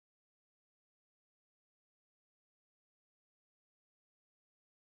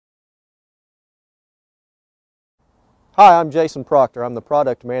Hi, I'm Jason Proctor. I'm the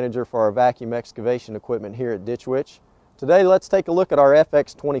product manager for our vacuum excavation equipment here at Ditch Witch. Today let's take a look at our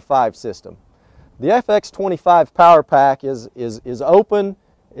FX25 system. The FX25 power pack is open.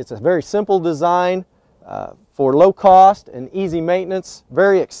 It's a very simple design for low cost and easy maintenance,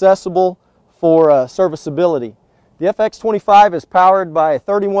 very accessible for serviceability. The FX25 is powered by a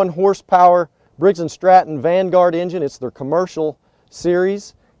 31 horsepower Briggs & Stratton Vanguard engine. It's their commercial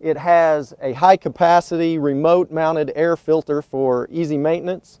series. It has a high capacity remote mounted air filter for easy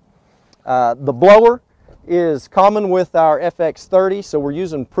maintenance. The blower is common with our FX30, so we're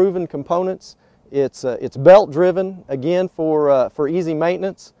using proven components. It's belt driven, again for easy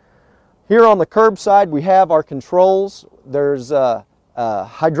maintenance. Here on the curb side we have our controls. There's a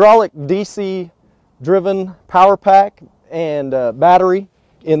hydraulic DC driven power pack and battery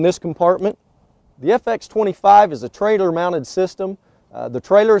in this compartment. The FX25 is a trailer mounted system. The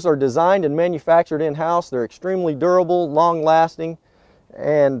trailers are designed and manufactured in-house. They're extremely durable, long-lasting,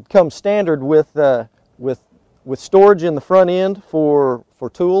 and come standard with storage in the front end for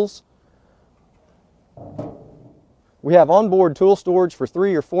tools. We have onboard tool storage for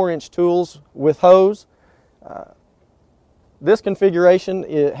 3 or 4 inch tools with hose. This configuration,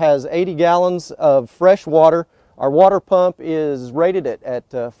 it has 80 gallons of fresh water. Our water pump is rated at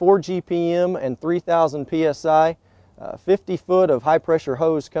 4 GPM and 3,000 PSI. 50 foot of high pressure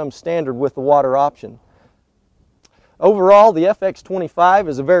hose comes standard with the water option. Overall, the FX25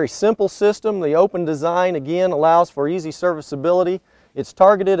 is a very simple system. The open design again allows for easy serviceability. It's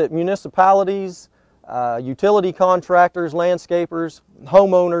targeted at municipalities, utility contractors, landscapers,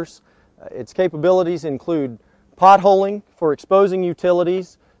 homeowners. Its capabilities include potholing for exposing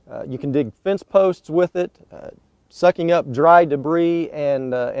utilities. You can dig fence posts with it, sucking up dry debris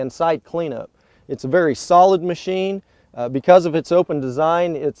and site cleanup. It's a very solid machine. Because of its open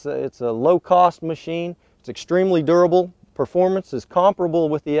design, it's a low-cost machine. It's extremely durable. Performance is comparable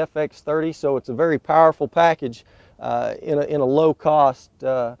with the FX30, so it's a very powerful package in a low-cost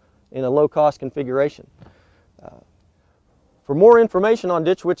configuration. For more information on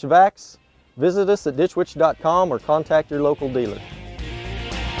Ditch Witch Vacs, visit us at ditchwitch.com or contact your local dealer.